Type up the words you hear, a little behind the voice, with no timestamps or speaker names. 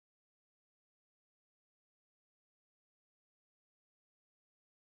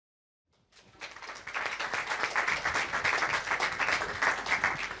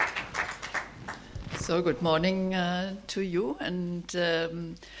So good morning to you,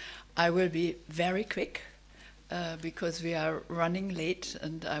 and I will be very quick because we are running late,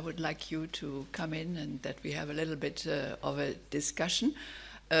 and I would like you to come in and that we have a little bit of a discussion.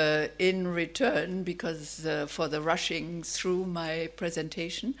 In return, because for the rushing through my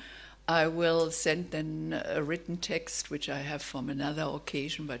presentation, I will send then a written text, which I have from another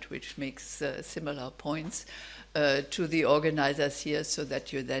occasion, but which makes similar points to the organizers here, so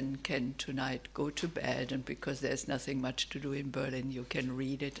that you then can tonight go to bed, and because there's nothing much to do in Berlin, you can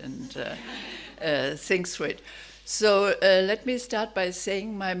read it and think through it. So let me start by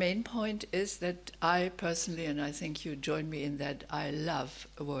saying my main point is that I personally, and I think you join me in that, I love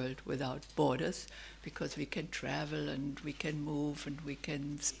a world without borders, because we can travel and we can move and we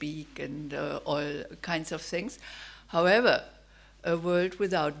can speak and all kinds of things. However, a world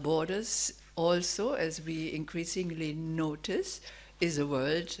without borders also, as we increasingly notice, is a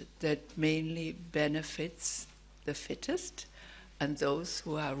world that mainly benefits the fittest and those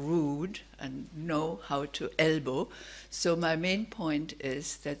who are rude and know how to elbow. So my main point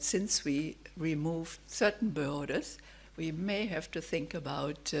is that since we removed certain borders, we may have to think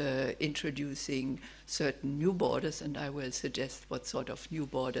about introducing certain new borders, and I will suggest what sort of new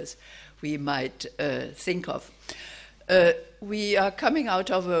borders we might think of. We are coming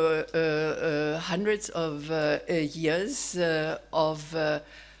out of hundreds of years of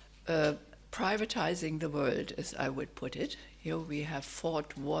privatizing the world, as I would put it. Here we have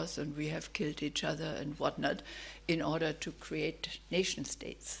fought wars and we have killed each other and whatnot in order to create nation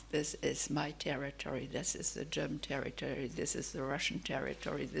states. This is my territory, this is the German territory, this is the Russian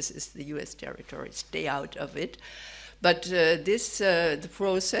territory, this is the US territory, stay out of it. But the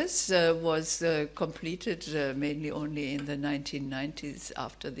process was completed mainly only in the 1990s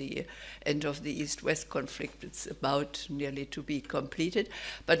after the end of the East-West conflict. It's about nearly to be completed.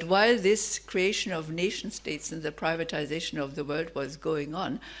 But while this creation of nation states and the privatization of the world was going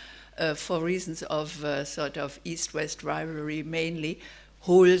on, for reasons of sort of East-West rivalry mainly,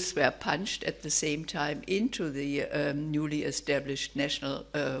 holes were punched at the same time into the newly established national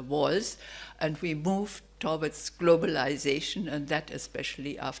walls, and we moved towards globalization, and that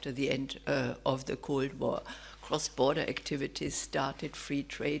especially after the end of the Cold War. Cross-border activities started, free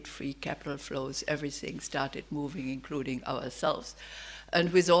trade, free capital flows, everything started moving, including ourselves.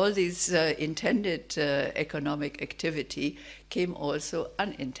 And with all these intended economic activity came also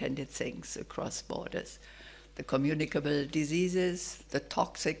unintended things across borders. The communicable diseases, the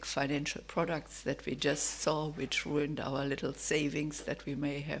toxic financial products that we just saw, which ruined our little savings that we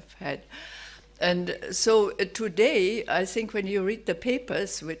may have had. And so today, I think when you read the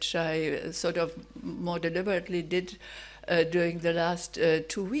papers, which I sort of more deliberately did during the last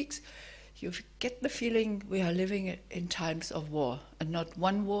 2 weeks, you get the feeling we are living in times of war. And not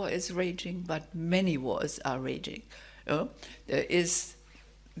one war is raging, but many wars are raging. There is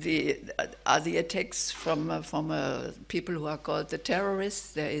the attacks from people who are called the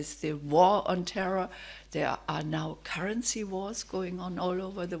terrorists. There is the war on terror. There are now currency wars going on all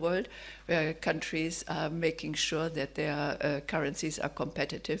over the world, where countries are making sure that their currencies are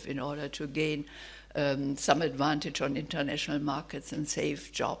competitive in order to gain some advantage on international markets and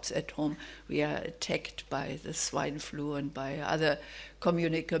save jobs at home. We are attacked by the swine flu and by other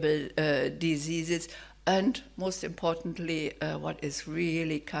communicable diseases. And most importantly, what is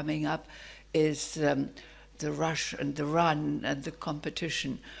really coming up is the rush and the run and the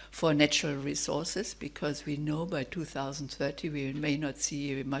competition for natural resources, because we know by 2030 we may not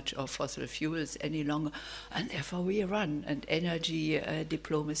see much of fossil fuels any longer, and therefore we run. And energy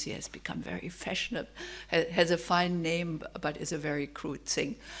diplomacy has become very fashionable, has a fine name, but is a very crude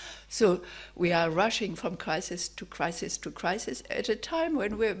thing. So we are rushing from crisis to crisis to crisis at a time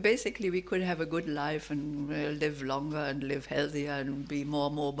when we could have a good life and live longer and live healthier and be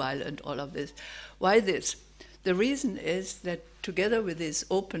more mobile and all of this. Why this? The reason is that together with this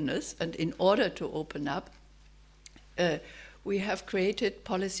openness, and in order to open up, we have created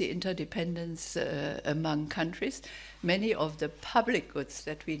policy interdependence among countries. Many of the public goods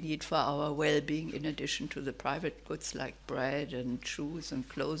that we need for our well-being, in addition to the private goods like bread and shoes and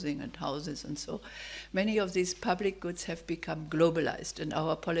clothing and houses and so, many of these public goods have become globalized, and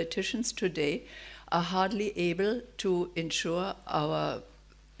our politicians today are hardly able to ensure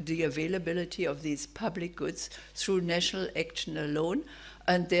the availability of these public goods through national action alone.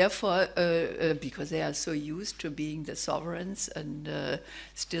 And therefore, because they are so used to being the sovereigns and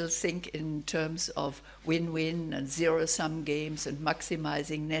still think in terms of win-win and zero-sum games and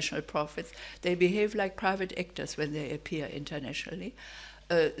maximizing national profits, they behave like private actors when they appear internationally.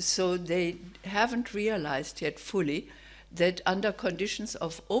 So they haven't realized yet fully that under conditions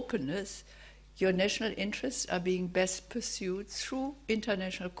of openness, your national interests are being best pursued through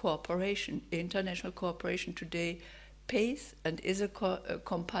international cooperation. International cooperation today pays and is a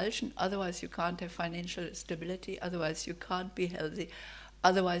compulsion, otherwise you can't have financial stability, otherwise you can't be healthy,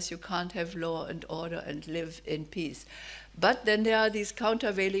 otherwise you can't have law and order and live in peace. But then there are these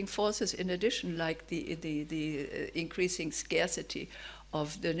countervailing forces in addition, like the increasing scarcity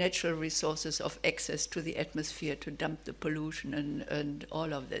of the natural resources, of access to the atmosphere to dump the pollution and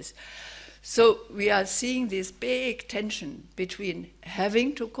all of this. So we are seeing this big tension between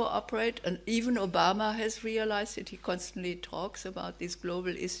having to cooperate, and even Obama has realized it. He constantly talks about these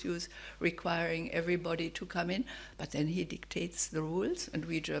global issues requiring everybody to come in, but then he dictates the rules, and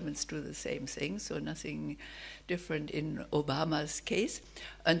we Germans do the same thing, so nothing different in Obama's case.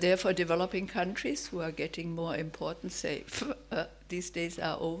 And therefore developing countries who are getting more important say, these days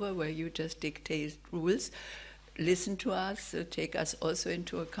are over where you just dictate rules. Listen to us, take us also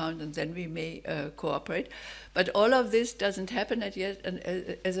into account, and then we may cooperate. But all of this doesn't happen yet, and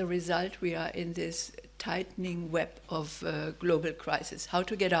as a result, we are in this tightening web of global crisis. How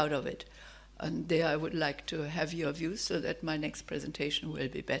to get out of it? And there I would like to have your views so that my next presentation will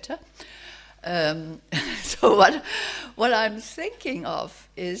be better. So what I'm thinking of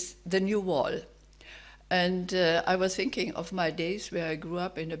is the new wall. And I was thinking of my days where I grew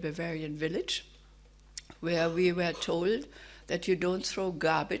up in a Bavarian village, where we were told that you don't throw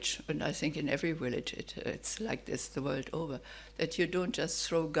garbage, and I think in every village it's like this the world over, that you don't just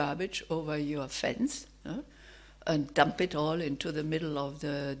throw garbage over your fence and dump it all into the middle of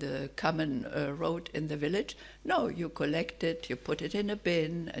the common road in the village. No, you collect it, you put it in a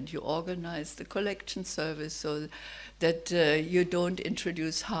bin, and you organize the collection service so that you don't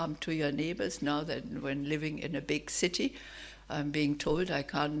introduce harm to your neighbors. Now that when living in a big city, I'm being told I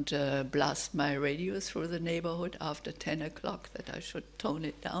can't blast my radio through the neighborhood after 10 o'clock, that I should tone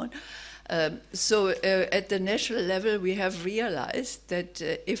it down. So at the national level, we have realized that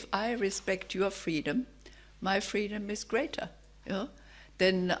if I respect your freedom, my freedom is greater. You know?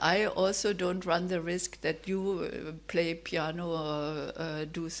 Then I also don't run the risk that you play piano or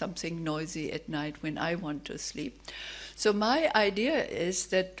do something noisy at night when I want to sleep. So my idea is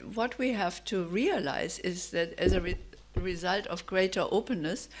that what we have to realize is that as a result of greater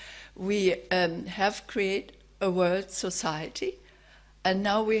openness, we have created a world society, and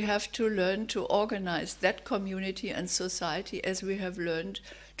now we have to learn to organize that community and society as we have learned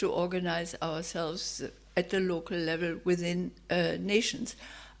to organize ourselves at the local level within nations.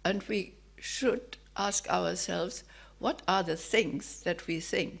 And we should ask ourselves, what are the things that we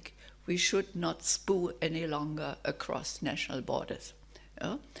think we should not spew any longer across national borders?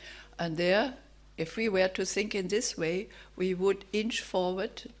 Yeah? And there, if we were to think in this way, we would inch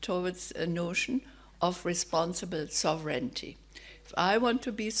forward towards a notion of responsible sovereignty. If I want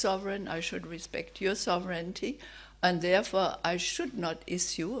to be sovereign, I should respect your sovereignty, and therefore I should not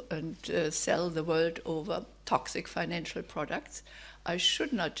issue and sell the world over toxic financial products. I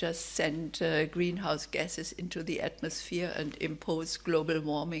should not just send greenhouse gases into the atmosphere and impose global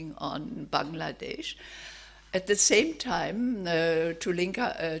warming on Bangladesh. At the same time, to link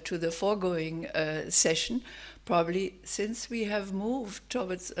to the foregoing session, probably since we have moved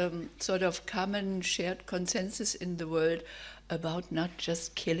towards sort of common shared consensus in the world about not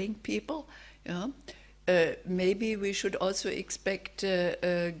just killing people, you know, maybe we should also expect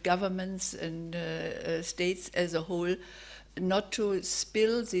governments and states as a whole not to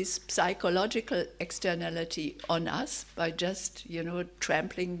spill this psychological externality on us by just, you know,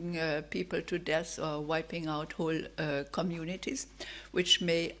 trampling people to death or wiping out whole communities, which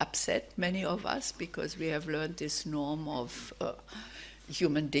may upset many of us because we have learned this norm of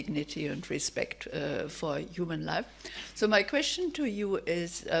human dignity and respect for human life. So my question to you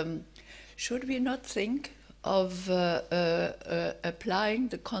is, should we not think of applying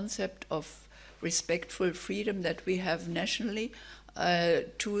the concept of respectful freedom that we have nationally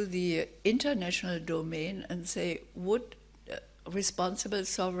to the international domain and say, would responsible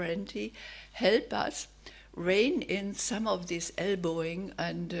sovereignty help us rein in some of this elbowing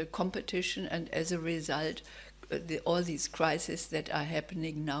and competition, and as a result, all these crises that are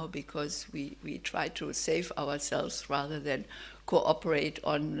happening now because we try to save ourselves rather than cooperate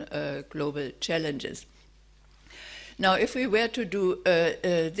on global challenges. Now, if we were to do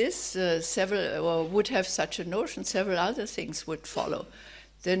this, or would have such a notion, several other things would follow.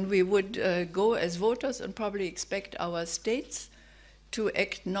 Then we would go as voters and probably expect our states to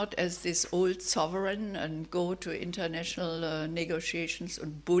act not as this old sovereign and go to international negotiations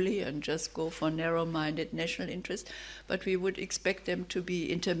and bully and just go for narrow-minded national interest, but we would expect them to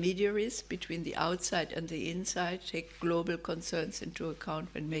be intermediaries between the outside and the inside, take global concerns into account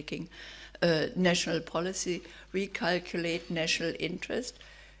when making national policy, recalculate national interest.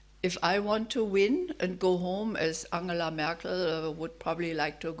 If I want to win and go home, as Angela Merkel would probably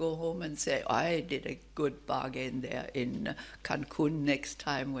like to go home and say, I did a good bargain there in Cancun next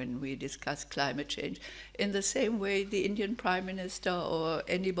time when we discuss climate change. In the same way, the Indian Prime Minister or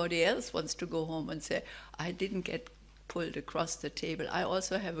anybody else wants to go home and say, I didn't get pulled across the table. I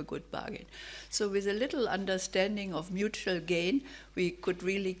also have a good bargain. So with a little understanding of mutual gain, we could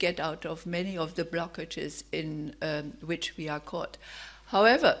really get out of many of the blockages in which we are caught.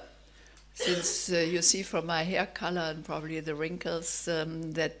 However, since you see from my hair color and probably the wrinkles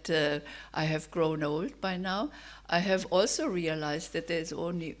that I have grown old by now, I have also realized that there's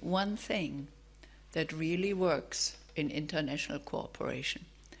only one thing that really works in international cooperation.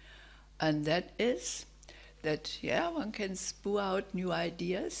 And that is that, yeah, one can spew out new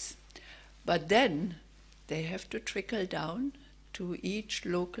ideas, but then they have to trickle down to each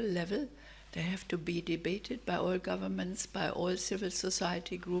local level. They have to be debated by all governments, by all civil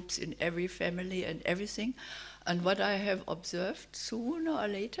society groups in every family and everything. And what I have observed, sooner or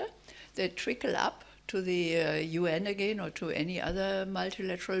later, they trickle up to the UN again or to any other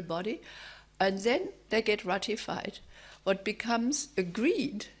multilateral body, and then they get ratified. What becomes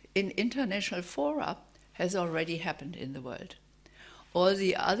agreed in international fora has already happened in the world. All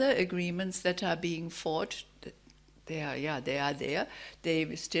the other agreements that are being fought, they are there.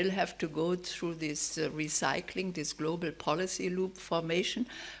 They still have to go through this recycling, this global policy loop formation,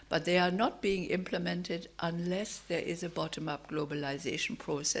 but they are not being implemented unless there is a bottom-up globalization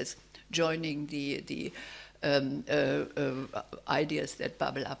process joining the ideas that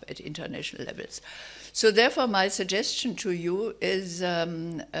bubble up at international levels. So therefore, my suggestion to you is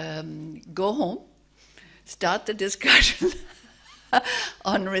go home, start the discussion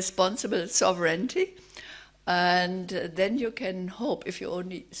on responsible sovereignty, and then you can hope, if you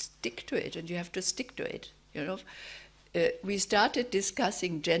only stick to it, and you have to stick to it, you know. We started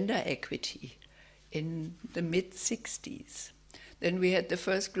discussing gender equity in the mid-60s. Then we had the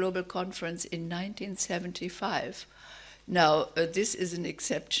first global conference in 1975. Now, this is an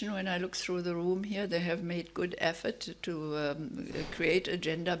exception. When I look through the room here, they have made good effort to create a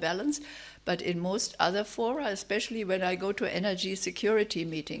gender balance. But in most other fora, especially when I go to energy security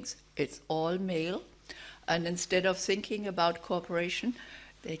meetings, it's all male. And instead of thinking about cooperation,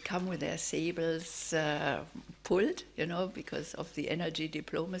 they come with their sabers pulled, you know, because of the energy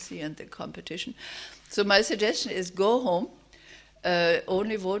diplomacy and the competition. So my suggestion is go home,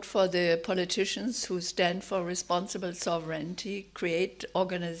 only vote for the politicians who stand for responsible sovereignty, create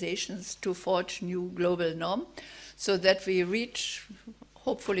organizations to forge new global norm, so that we reach,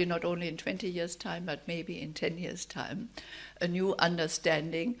 hopefully not only in 20 years' time, but maybe in 10 years' time, a new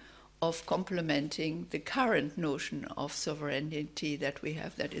understanding of complementing the current notion of sovereignty that we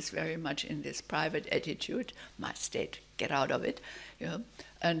have, that is very much in this private attitude, my state, get out of it, you know,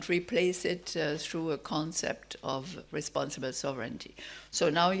 and replace it through a concept of responsible sovereignty.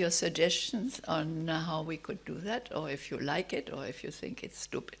 So now your suggestions on how we could do that, or if you like it, or if you think it's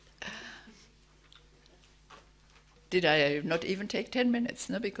stupid. Did I not even take 10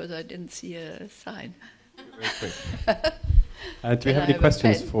 minutes, no? Because I didn't see a sign. Very quick. Do we have any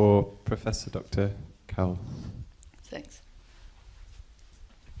questions for Professor Dr. Kaul? Thanks.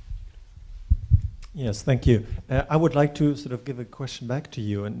 Yes, thank you. I would like to sort of give a question back to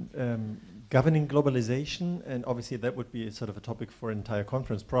you. And governing globalization, and obviously that would be sort of a topic for an entire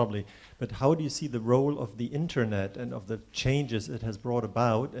conference probably, but how do you see the role of the internet and of the changes it has brought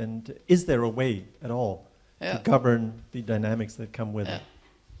about? And is there a way at all to govern the dynamics that come with it?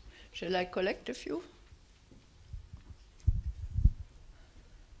 Shall I collect a few?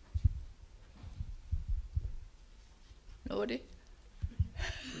 Nobody?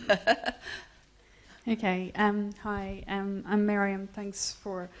 Okay, hi, I'm Miriam, thanks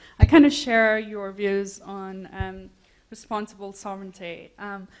for, I kind of share your views on responsible sovereignty,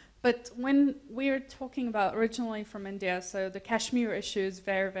 but when we're talking about originally from India, so the Kashmir issue is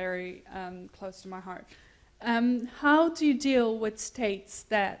very, very close to my heart. How do you deal with states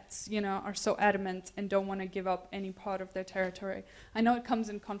that, you know, are so adamant and don't want to give up any part of their territory? I know it comes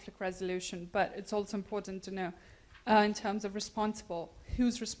in conflict resolution, but it's also important to know in terms of responsible,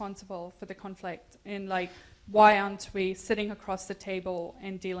 who's responsible for the conflict, and like, why aren't we sitting across the table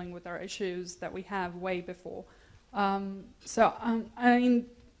and dealing with our issues that we have way before? I mean,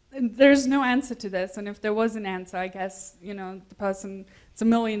 there's no answer to this, and if there was an answer, I guess, you know, the person, it's $1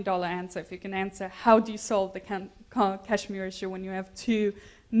 million answer. If you can answer, how do you solve the Kashmir issue when you have two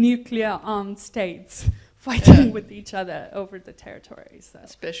nuclear-armed states fighting with each other over the territory? So.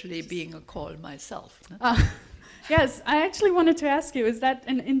 Especially being a Kaul myself. Yes, I actually wanted to ask you, is that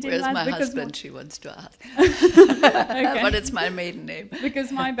an Indian Where's last? my husband? She wants to ask. Okay. But it's my maiden name.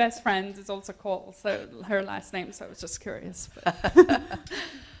 Because my best friend is also Kaul, so her last name, so I was just curious.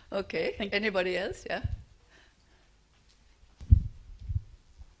 Okay, anybody else? Yeah?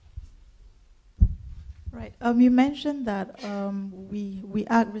 Right. You mentioned that we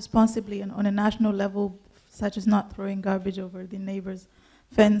act responsibly on a national level, such as not throwing garbage over the neighbor's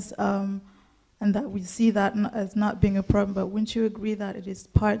fence, and that we see that as not being a problem. But wouldn't you agree that it is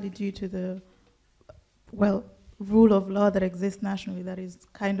partly due to the, well, rule of law that exists nationally that is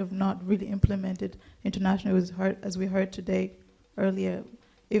kind of not really implemented internationally, as we heard today earlier?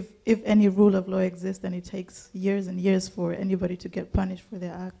 If any rule of law exists, then it takes years and years for anybody to get punished for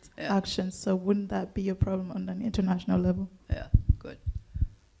their actions. So wouldn't that be a problem on an international level? Yeah, good.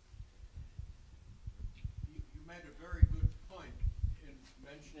 You made a very good point in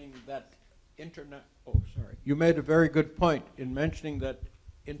mentioning that You made a very good point in mentioning that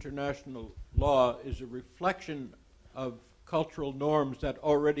international law is a reflection of cultural norms that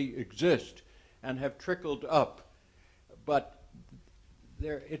already exist and have trickled up, but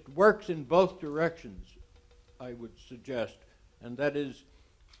it works in both directions, I would suggest, and that is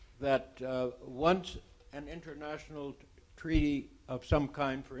that once an international treaty of some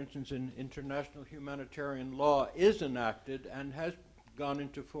kind, for instance, in international humanitarian law, is enacted and has gone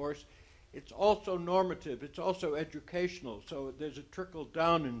into force, it's also normative, it's also educational, so there's a trickle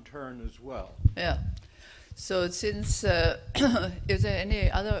down in turn as well. Yeah. So since, is there any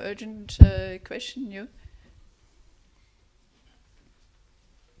other urgent question? You?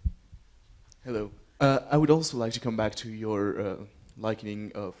 Hello. I would also like to come back to your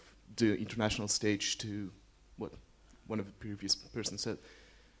likening of the international stage to what one of the previous persons said,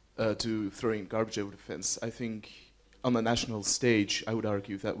 to throwing garbage over the fence. I think on the national stage, I would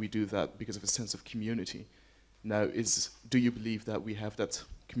argue that we do that because of a sense of community. Now, do you believe that we have that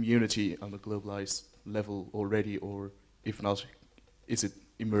community on a globalized level already, or if not, is it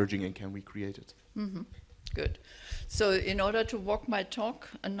emerging and can we create it? Mm-hmm. Good. So in order to walk my talk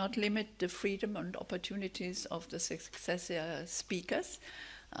and not limit the freedom and opportunities of the successor speakers,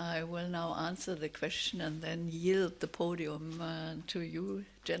 I will now answer the question and then yield the podium to you,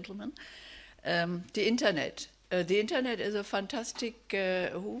 gentlemen. The Internet. The Internet is a fantastic,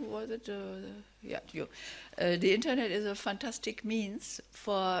 who was it? Yeah, you. The Internet is a fantastic means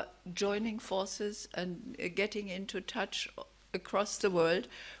for joining forces and getting into touch across the world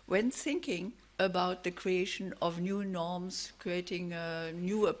when thinking about the creation of new norms, creating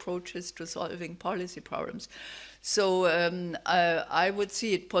new approaches to solving policy problems. So I would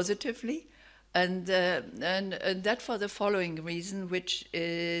see it positively, and that for the following reason, which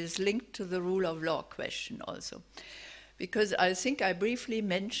is linked to the rule of law question also. Because I think I briefly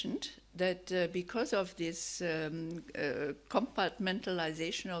mentioned that because of this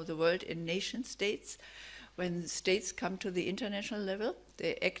compartmentalization of the world in nation states, when states come to the international level,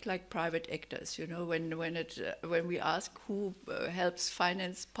 they act like private actors. You know, when we ask who helps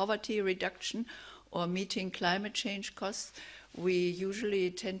finance poverty reduction or meeting climate change costs, we usually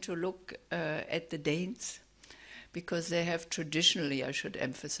tend to look at the Danes, because they have traditionally, I should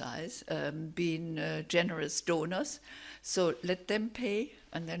emphasize, been generous donors. So let them pay,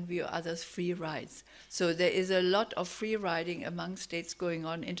 and then we others free rides. So there is a lot of free riding among states going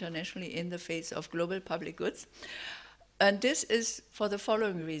on internationally in the face of global public goods. And this is for the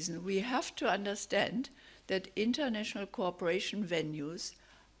following reason. We have to understand that international cooperation venues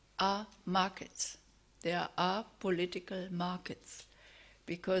are markets. There are political markets,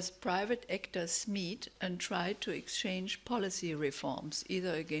 because private actors meet and try to exchange policy reforms,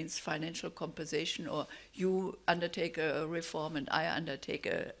 either against financial compensation, or you undertake a reform and I undertake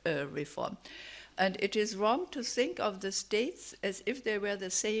a reform. And it is wrong to think of the states as if they were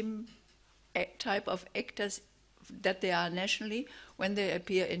the same type of actors that they are nationally when they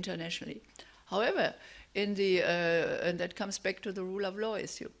appear internationally. However, and that comes back to the rule of law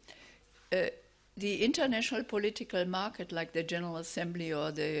issue. The international political market, like the General Assembly or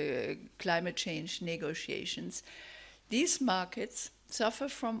the climate change negotiations, these markets suffer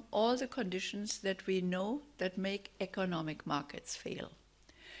from all the conditions that we know that make economic markets fail.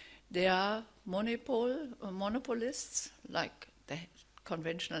 There are monopolists, like the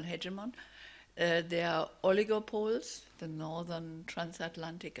conventional hegemon, there are oligopoles, the Northern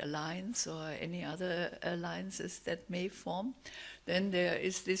Transatlantic Alliance or any other alliances that may form. Then there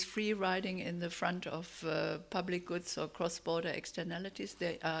is this free riding in the front of public goods or cross-border externalities.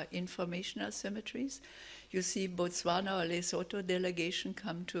 There are information asymmetries. You see Botswana or Lesotho delegation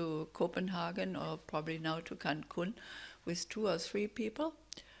come to Copenhagen or probably now to Cancun with 2 or 3 people.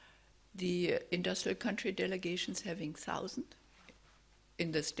 The industrial country delegations having 1,000.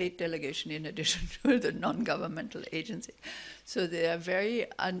 In the state delegation in addition to the non-governmental agency. So there are very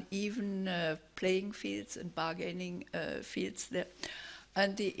uneven playing fields and bargaining fields there.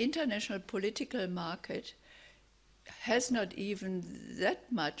 And the international political market has not even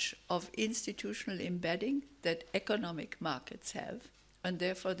that much of institutional embedding that economic markets have. And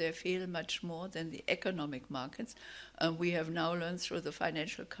therefore they fail much more than the economic markets. And we have now learned through the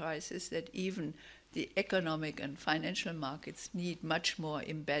financial crisis that even the economic and financial markets need much more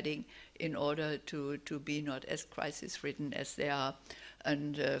embedding in order to be not as crisis-ridden as they are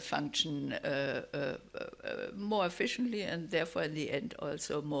and function more efficiently and therefore in the end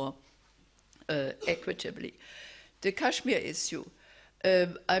also more equitably. The Kashmir issue,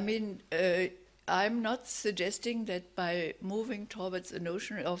 I'm not suggesting that by moving towards a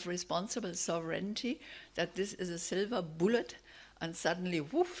notion of responsible sovereignty that this is a silver bullet and suddenly,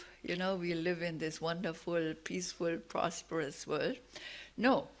 woof, you know, we live in this wonderful, peaceful, prosperous world.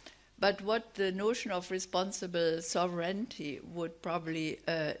 No, but what the notion of responsible sovereignty would probably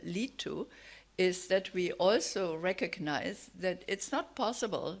lead to is that we also recognize that it's not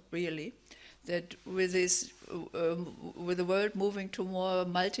possible, really, that with this, with the world moving to more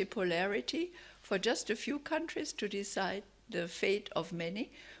multipolarity, for just a few countries to decide the fate of many,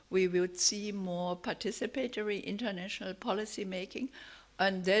 we would see more participatory international policy making,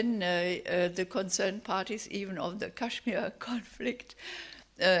 and then the concerned parties, even of the Kashmir conflict,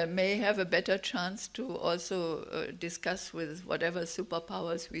 may have a better chance to also discuss with whatever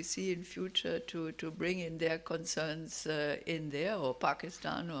superpowers we see in future to bring in their concerns in there, or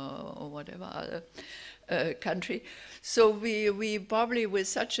Pakistan or whatever other country. So we probably, with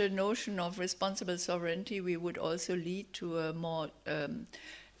such a notion of responsible sovereignty, we would also lead to a more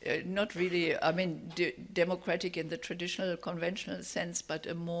not really, democratic in the traditional, conventional sense, but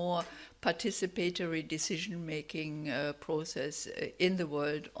a more participatory decision-making process in the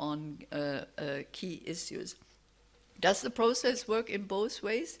world on key issues. Does the process work in both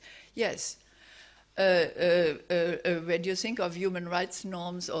ways? Yes. When you think of human rights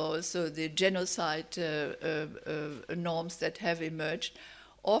norms or also the genocide norms that have emerged,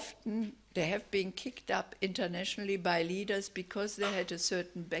 often they have been kicked up internationally by leaders because they had a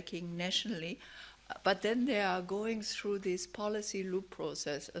certain backing nationally, but then they are going through this policy loop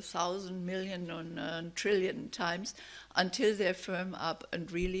process 1,000 million or trillion times until they firm up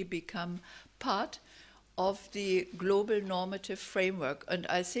and really become part of the global normative framework. And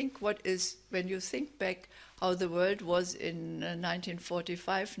I think what is, when you think back how the world was in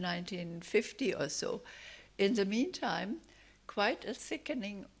 1945, 1950 or so, in the meantime, quite a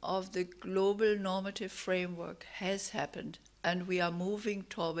thickening of the global normative framework has happened, and we are moving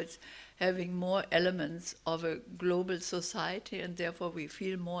towards having more elements of a global society, and therefore we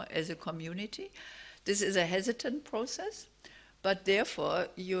feel more as a community. This is a hesitant process, but therefore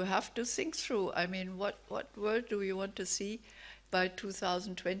you have to think through, what world do we want to see by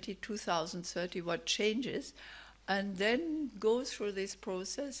 2020, 2030, what changes, and then go through this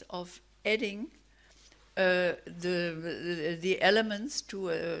process of adding the elements to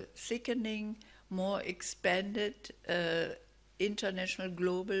a thickening, more expanded international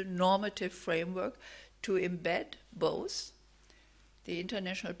global normative framework to embed both the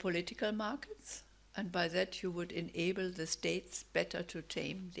international political markets, and by that you would enable the states better to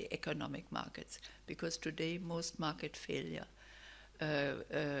tame the economic markets, because today most market failure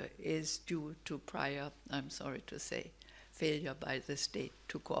is due to prior, I'm sorry to say, failure by the state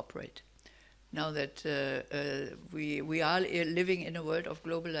to cooperate. Now that we are living in a world of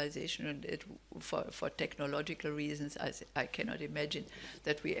globalization, and for technological reasons, I cannot imagine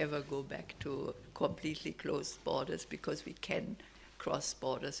that we ever go back to completely closed borders, because we can cross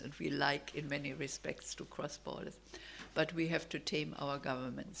borders, and we like, in many respects, to cross borders. But we have to tame our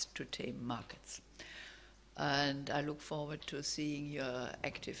governments to tame markets. And I look forward to seeing your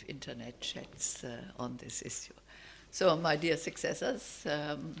active internet chats on this issue. So, my dear successors,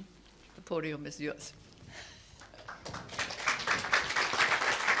 the podium is yours.